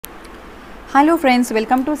Hello friends,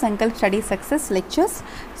 welcome to SankalpStudySuccess lectures.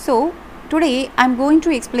 So today I am going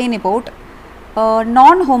to explain about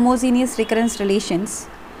non-homogeneous recurrence relations,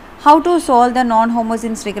 how to solve the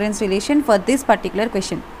non-homogeneous recurrence relation for this particular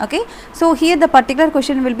question. Okay, so here the particular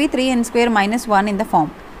question will be 3n square minus 1 in the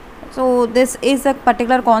form. So this is a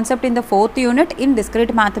particular concept in the 4th unit in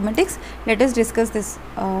Discrete Mathematics. Let us discuss this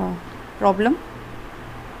problem.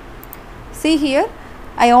 See here,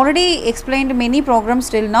 I already explained many programs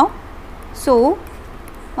till now. So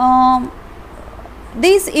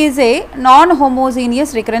this is a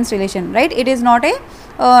non-homogeneous recurrence relation, right? It is not a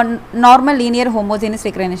normal linear homogeneous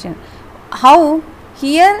recurrence relation. How?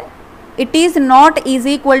 Here it is not is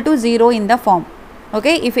equal to 0 in the form.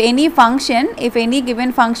 Okay, if any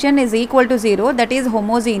given function is equal to 0, that is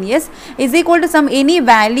homogeneous, is equal to some any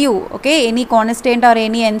value, okay, any constant or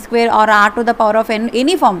any n square or r to the power of n,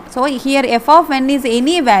 any form. So here f of n is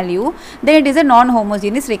any value, then it is a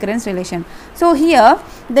non-homogeneous recurrence relation. So here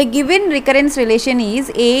the given recurrence relation is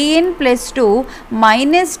an plus 2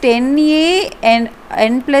 minus 10a and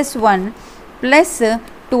n plus 1 plus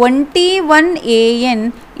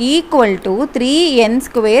 21an equal to 3n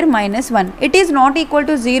square minus 1. It is not equal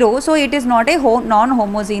to 0, so it is not a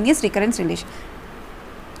non-homogeneous recurrence relation.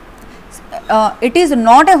 It is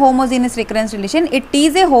not a homogeneous recurrence relation, it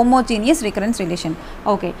is a homogeneous recurrence relation.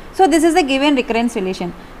 Okay, so this is the given recurrence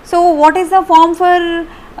relation. So what is the form for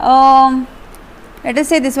let us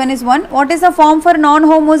say this one is 1. What is the form for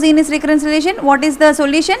non-homogeneous recurrence relation? What is the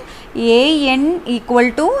solution? An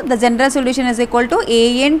equal to, the general solution is equal to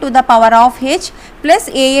an to the power of h plus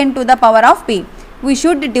an to the power of p. We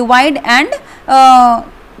should divide and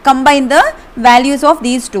combine the values of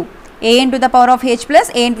these two, an to the power of h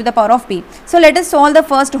plus an to the power of p. So let us solve the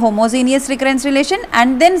first homogeneous recurrence relation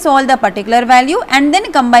and then solve the particular value and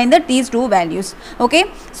then combine these two values. Okay,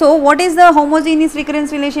 so what is the homogeneous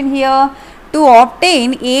recurrence relation here? To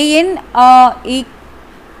obtain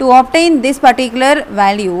to obtain this particular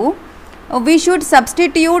value, we should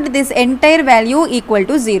substitute this entire value equal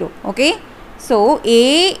to 0. Okay, so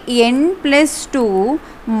an plus 2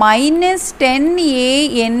 minus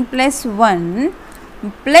 10an plus 1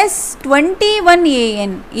 plus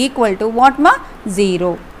 21an equal to what ma?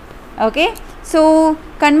 0. Okay, so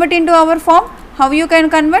convert into our form. How you can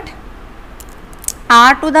convert?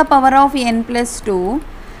 R to the power of n plus 2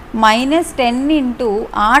 minus 10 into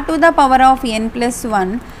r to the power of n plus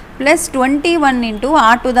 1 plus 21 into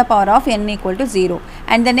r to the power of n equal to 0.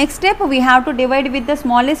 And the next step we have to divide with the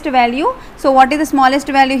smallest value. So what is the smallest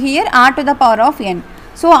value here? R to the power of n.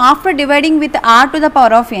 So after dividing with r to the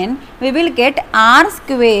power of n, we will get r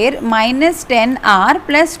square minus 10r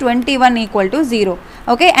plus 21 equal to 0.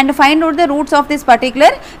 Okay, and find out the roots of this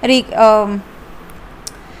particular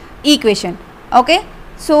equation. Okay,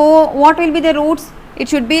 so what will be the roots? It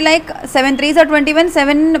should be like 7 3s are 21,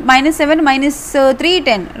 7 minus 3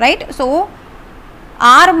 10, right? So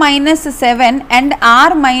r minus 7 and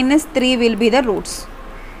r minus 3 will be the roots.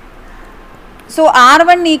 So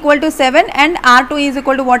r1 equal to 7 and r2 is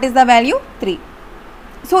equal to what is the value? 3.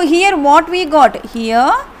 So here what we got?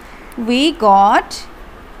 Here we got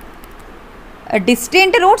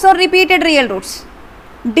distinct roots or repeated real roots?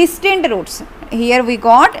 Distinct roots. Here we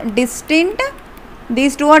got distinct.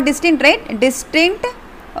 These two are distinct, right? Distinct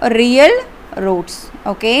real roots.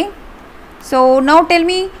 Okay. So now tell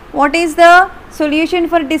me, what is the solution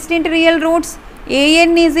for distinct real roots?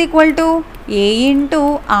 An is equal to a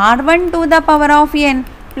into r1 to the power of n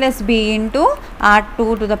plus b into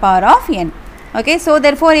r2 to the power of n. Okay. So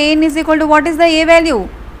therefore an is equal to what is the a value?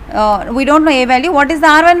 We don't know a value. What is the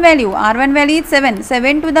r1 value? R1 value is 7.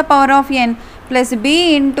 7 to the power of n plus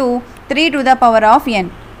b into 3 to the power of n.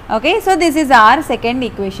 Okay, so this is our second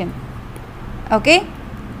equation. Okay,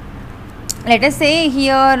 let us say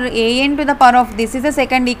here an to the power of, this is the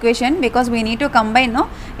second equation because we need to combine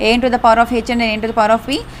an to the power of h and an to the power of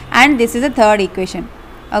p, and this is the third equation.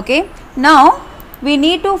 Okay, now we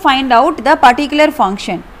need to find out the particular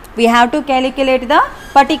function. We have to calculate the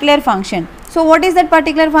particular function. So what is that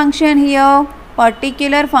particular function here?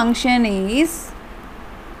 Particular function is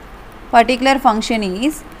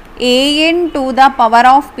an to the power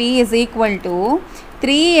of p is equal to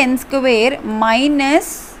 3n square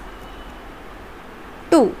minus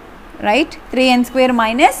 2, right? 3n square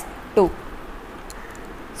minus 2.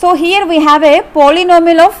 So here we have a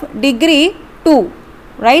polynomial of degree 2,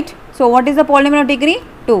 right? So what is the polynomial of degree?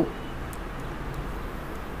 2.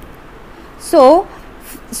 So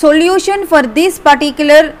solution for this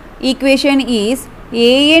particular equation is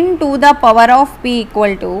an to the power of p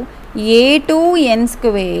equal to a2n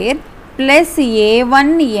square plus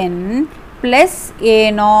a1n plus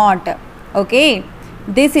a0. Okay,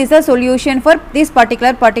 This is the solution for this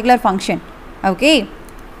particular function. Okay.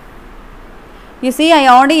 You see, I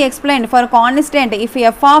already explained for constant, if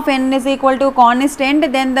f of n is equal to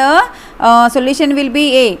constant, then the solution will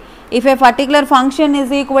be a. If a particular function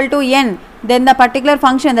is equal to n, then the particular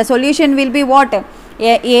function, the solution will be what?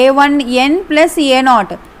 A1n plus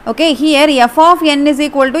a0. Okay, here f of n is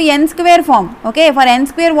equal to n square form. Okay, for n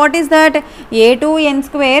square, what is that? A2n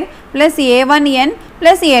square plus a1n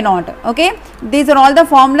plus a0. Okay, these are all the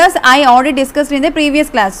formulas I already discussed in the previous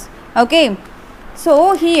class. Okay,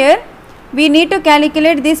 so here we need to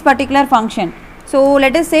calculate this particular function. So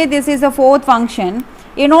let us say this is the fourth function.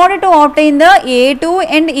 In order to obtain the a2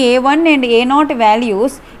 and a1 and a0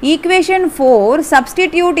 values, equation 4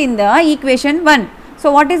 substitute in the equation 1.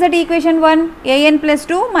 So what is that equation 1? an plus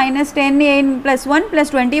 2 minus 10 an plus 1 plus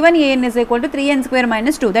 21 an is equal to 3n square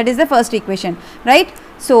minus 2. That is the first equation, right?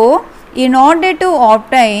 So in order to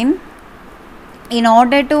obtain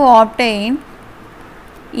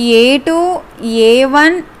a2,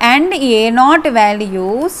 a1 and a0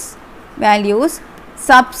 values,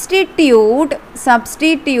 substitute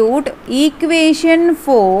equation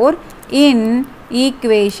 4 in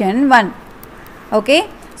equation 1. Okay,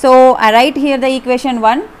 so I write here the equation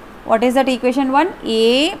 1. What is that equation 1?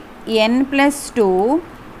 an plus 2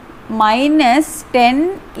 minus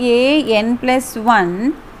 10 an plus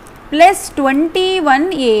 1 plus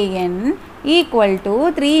 21 an equal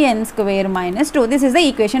to 3n square minus 2. This is the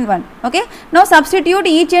equation 1. Okay, now substitute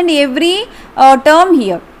each and every term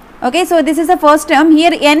here. Okay, so this is the first term.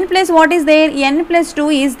 Here n plus what is there? N plus 2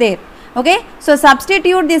 is there. Okay, so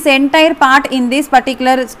substitute this entire part in this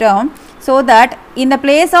particular term, so that in the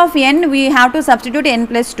place of n we have to substitute n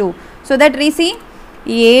plus 2. So that we see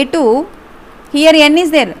a2, here n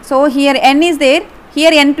is there, so here n is there,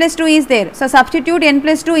 here n plus 2 is there. So substitute n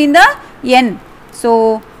plus 2 in the n.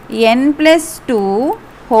 So n plus 2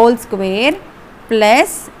 whole square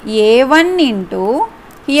plus a1 into,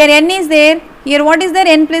 here n is there, here what is there?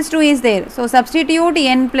 N plus 2 is there. So substitute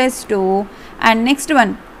n plus 2 and next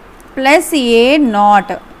one plus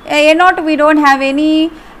a0. A0 we don't have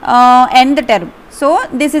any nth term. So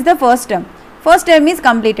this is the first term. First term is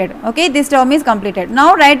completed. Okay, this term is completed.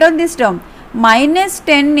 Now write down this term minus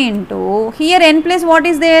 10 into, here n plus what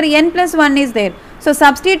is there? N plus 1 is there. So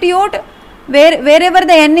substitute wherever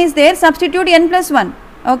the n is there, substitute n plus 1.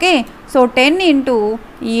 Okay, so 10 into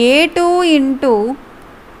a2 into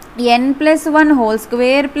n plus 1 whole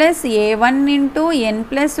square plus a1 into n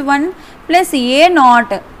plus 1 plus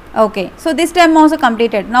a0. Okay, so this term also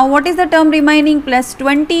completed. Now what is the term remaining? Plus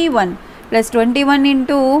 21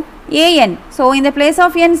 into an. So in the place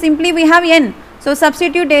of n simply we have n. So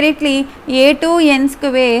substitute directly a2 n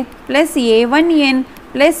square plus a1 n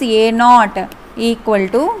plus a0 equal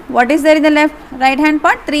to, what is there in the left right hand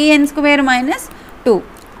part? 3n square minus 2.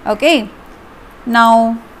 Okay,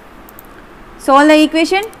 now solve the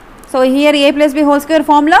equation. So here a plus b whole square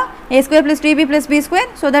formula, a square plus 3b plus b square.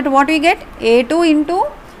 So that what we get? a2 into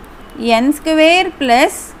n square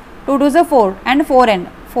plus 2 to the 4 and 4n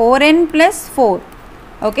plus 4.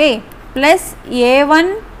 Okay, plus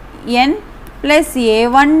a1 n plus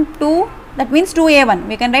a1 2, that means 2a1,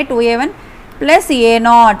 we can write 2a1 plus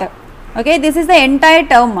a0. Okay, this is the entire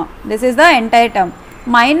term,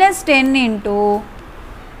 minus 10 into,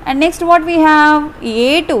 and next what we have?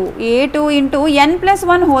 a2 into n plus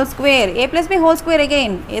 1 whole square, a plus b whole square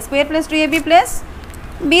again, a square plus 2ab plus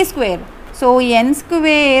b square. So n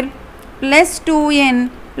square plus 2n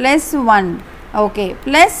plus 1. Okay,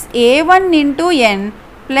 plus a1 into n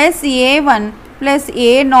plus a1 plus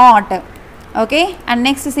a0. Okay, and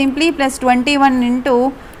next simply plus 21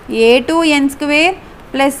 into a2 n square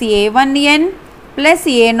plus a1 n plus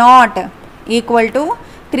a0 equal to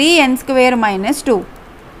 3n square minus 2.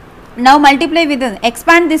 Now multiply with this,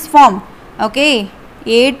 expand this form. Okay,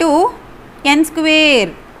 a2 n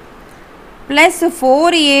square plus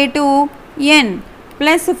 4a2 n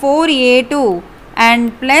plus 4a2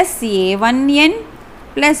 and plus a1 n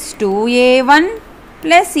plus 2a1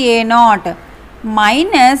 plus a0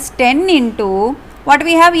 minus 10 into, what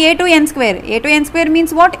we have? a2 n square. a2 n square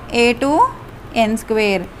means what? a2 n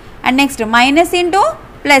square, and next minus into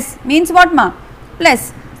plus means what ma?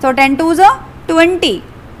 Plus. So 10 to the 20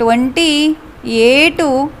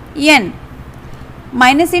 a2 n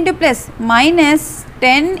minus into plus minus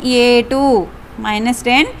 10 a2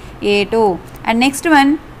 and next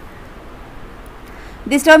one,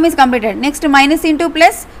 this term is completed. Next minus into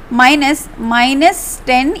plus minus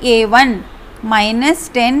 10 a1 n minus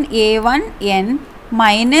 10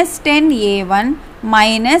 a1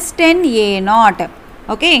 minus 10 a0.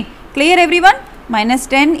 Okay, clear everyone? Minus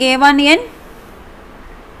 10 a1 n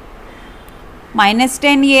minus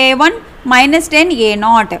 10a1 minus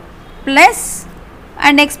 10a0 plus,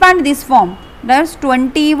 and expand this form, that's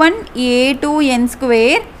 21a2n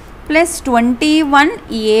square plus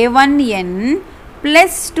 21a1n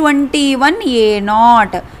plus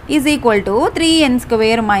 21a0 is equal to 3n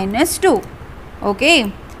square minus 2.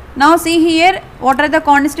 Okay. Now see here, what are the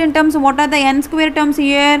constant terms, what are the n square terms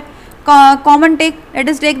here? Common take, let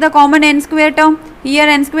us take the common n square term. Here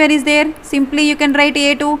n square is there, simply you can write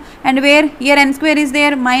a2, and where here n square is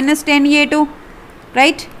there, minus 10a2,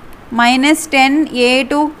 right, minus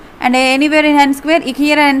 10a2, and anywhere in n square,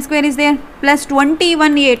 here n square is there, plus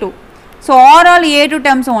 21a2. So all a2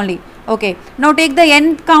 terms only. Okay, now take the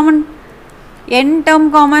n common, n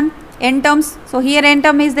term common, n terms. So here n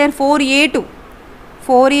term is there, 4a2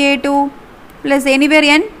 plus anywhere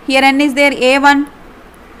n, here n is there, a1.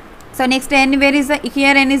 So next n where is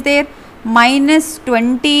here n is there, minus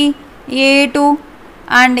 20a2,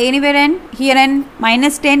 and anywhere n, here n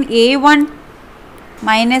minus 10a1,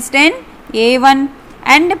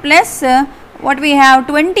 and plus what we have,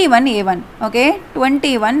 21a1. Okay,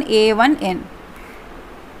 21a1n.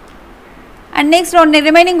 And next on the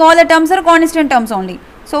remaining all the terms are constant terms only.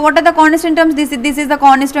 So what are the constant terms? This is the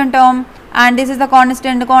constant term, and this is the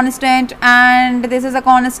constant, and this is a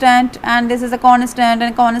constant, and this is a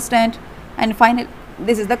constant, and finally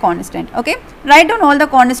this is the constant. Okay, write down all the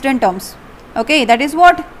constant terms. Okay, that is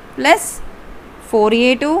what, plus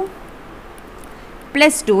 4a2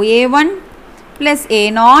 plus 2a1 plus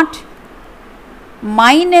a0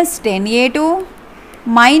 minus 10a2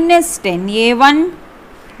 minus 10a1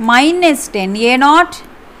 minus 10a0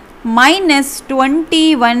 minus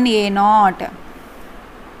 21a0.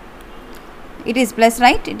 It is plus,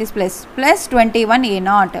 right? It is plus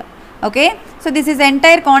 21a0. Okay, so this is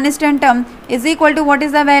entire constant term is equal to what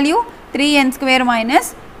is the value, 3n square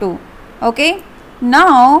minus 2. Okay,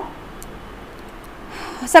 now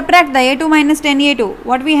subtract the a2 minus 10a2.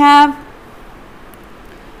 What we have?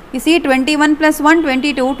 You see, 21 plus 1,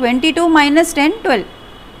 22, 22 minus 10, 12.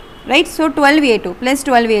 Right, so 12a2 plus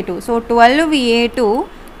 12a2. So 12a2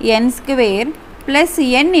 n square plus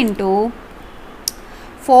n into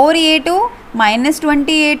 4a2 minus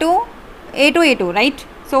 20a2, a2, right?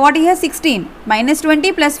 So what here, 16 minus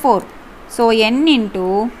 20 plus 4. So n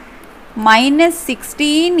into minus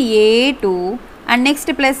 16a2, and next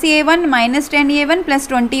plus a1 minus 10a1 plus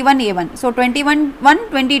 21a1. So 21,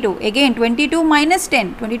 22. Again 22 minus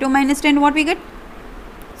 10. 22 minus 10, what we get?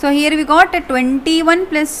 So here we got 21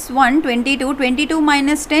 plus 1, 22. 22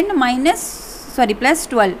 minus 10 plus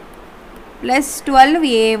 12. Plus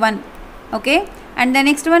 12a1. Okay. And the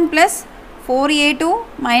next one plus 4a2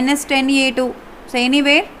 minus 10a2. So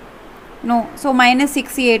anywhere? No. So minus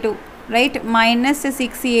 6a2. Right. Minus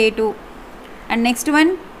 6a2. And next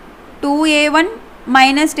one 2a1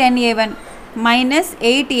 minus 10a1 minus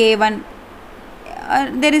 8a1.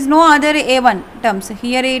 There is no other a1 terms.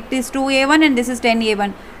 Here it is 2a1 and this is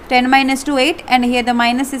 10a1. 10 minus 2, 8, and here the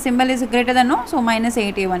minus symbol is greater than no, so minus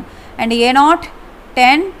 8a1. And a0,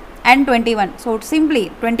 10 and 21. So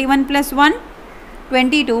simply 21 plus 1,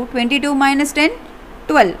 22, 22 minus 10,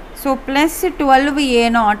 12. So plus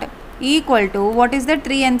 12a0 equal to what is that,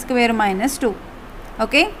 3n square minus 2.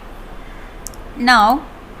 Okay. Now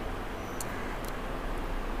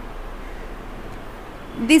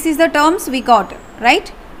this is the terms we got,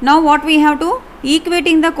 right? Now what we have to,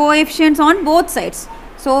 equating the coefficients on both sides.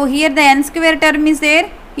 So here the n square term is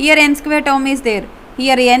there, here n square term is there,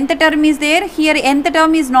 here nth term is there, here nth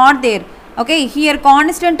term is not there. Okay, here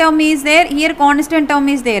constant term is there, here constant term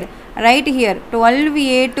is there. Right here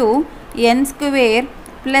 12a2 n square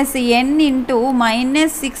plus n into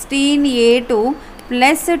minus 16a2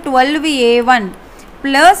 plus 12a1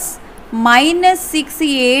 plus minus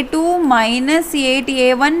 6a2 minus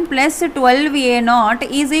 8a1 plus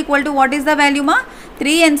 12a0 is equal to what is the value, ma?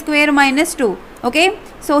 3n square minus 2. Okay,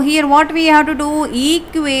 so here what we have to do,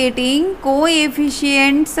 equating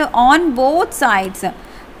coefficients on both sides,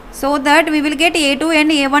 so that we will get a2 and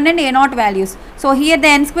a1 and a0 values. So here the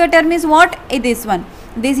n square term is what? This one.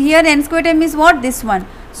 This here n square term is what? This one.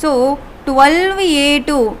 So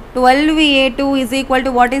 12a2 is equal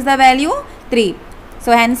to what is the value? 3.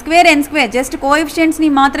 So n square, just coefficients ni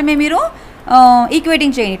maatrame meeru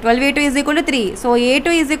equating cheyandi. 12a2 is equal to 3. So a2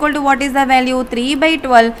 is equal to what is the value? 3 by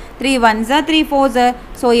 12. 3 1s are 3 4s are.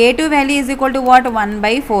 So a2 value is equal to what? 1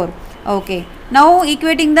 by 4. Okay. Now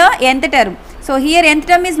equating the nth term. So here nth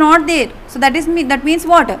term is not there. So that means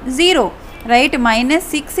what? 0. Right?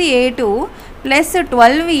 Minus 6a2 plus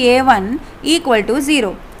 12a1 equal to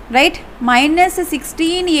 0. Right? Minus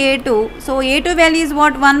 16a2. So a2 value is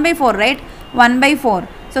what? 1 by 4. Right? 1 by 4.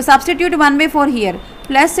 So substitute 1 by 4 here.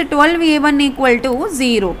 plus 12a1 equal to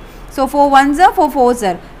 0. So 4 ones are 4 fours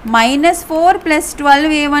are minus 4 plus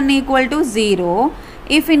 12a1 equal to 0.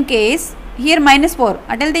 If in case here minus 4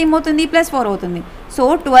 atal the emotundi plus 4 avutundi. So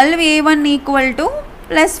 12a1 equal to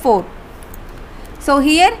plus 4. So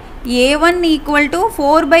here a1 equal to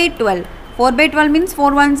 4 by 12. 4 by 12 means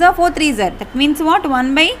 4 ones are 4 threes are. That means what?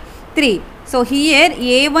 1 by 3. So here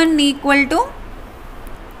a1 equal to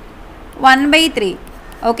 1 by 3.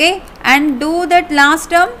 Okay, and do that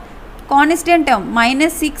last term, constant term,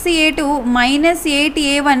 minus 6a2 minus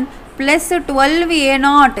 8a1 plus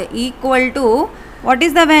 12a0 equal to, what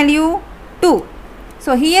is the value? 2.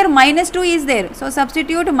 So here minus 2 is there. So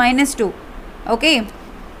substitute minus 2. Okay.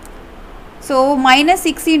 So minus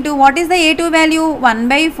 6 into what is the a2 value? 1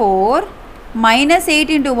 by 4. Minus 8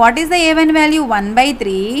 into what is the a1 value? 1 by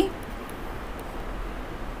 3.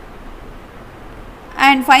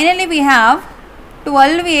 And finally we have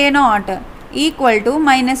 12a0 equal to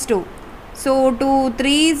minus 2. So 2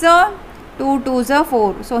 3s are 2 2s are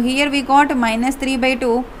 4. So here we got minus 3 by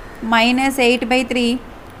 2 minus 8 by 3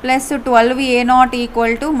 plus 12a0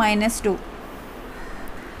 equal to minus 2.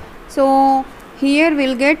 So here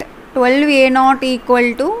we'll get 12a0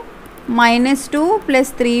 equal to minus 2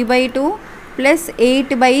 plus 3 by 2 plus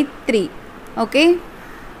 8 by 3. Okay.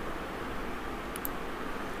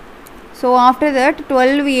 So after that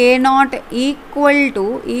 12a0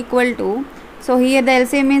 equal to, so here the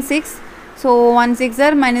LCM is 6. So 1 6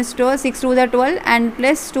 are minus 2, 6 2 are 12 and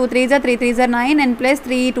plus 2 3s are 3 3s are 9 and plus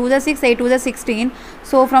 3 2s are 6, 8 2s are 16.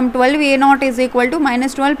 So from 12a0 is equal to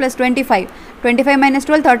minus 12 plus 25. 25 minus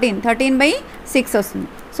 12 13. 13 by 6 also.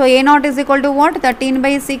 So a0 is equal to what? 13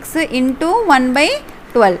 by 6 into 1 by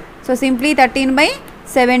 12. So simply 13 by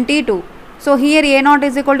 72. So here a0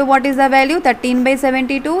 is equal to what is the value? 13 by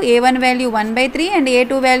 72, a1 value 1 by 3 and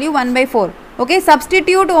a2 value 1 by 4. Okay,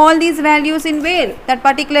 substitute all these values in where? That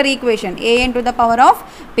particular equation, an to the power of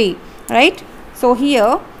p, right? So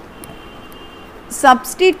here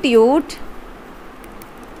substitute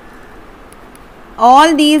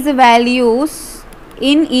all these values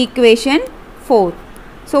in equation 4.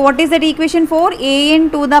 So what is that equation 4? An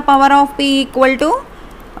to the power of p equal to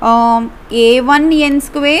a1n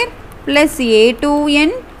square plus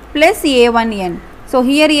a2n plus a1n. So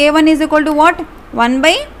here a1 is equal to what? 1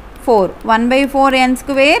 by 4. 1 by 4 n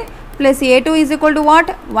square plus a2 is equal to what?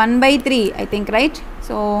 1 by 3, I think, right?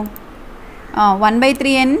 So 1 by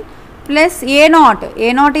 3 n plus a0.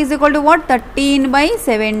 a0 is equal to what? 13 by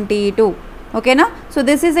 72. Okay, na? So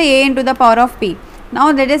this is a n to the power of p. Now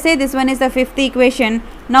let us say this one is the fifth equation.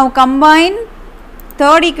 Now combine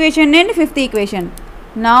third equation and fifth equation.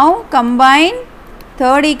 Now combine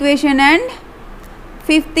third equation and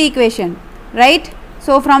fifth equation, right?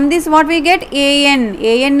 So from this what we get?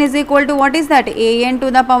 an is equal to what is that? An to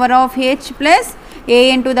the power of h plus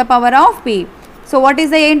an to the power of p. So what is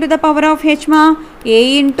the an to the power of h ma?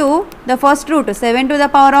 A into the first root 7 to the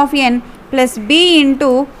power of n plus b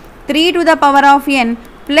into 3 to the power of n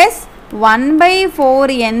plus 1 by 4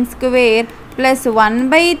 n square plus 1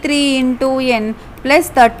 by 3 into n plus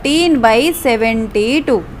 13 by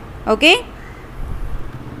 72. Okay.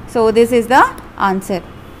 So this is the answer.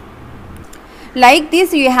 Like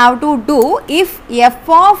this you have to do if f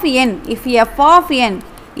of n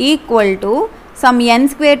equal to some n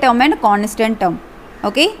square term and constant term.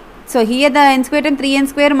 Okay. So here the n square term 3n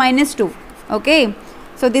square minus 2. Okay.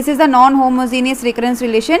 So this is the non-homogeneous recurrence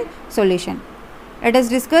relation solution. Let us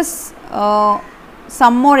discuss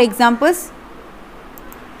some more examples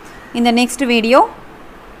in the next video.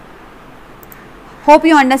 Hope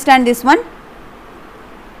you understand this one.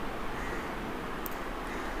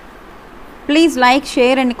 Please like,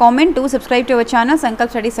 share and comment to subscribe to our channel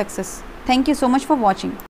SankalpStudySuccess. Thank you so much for watching.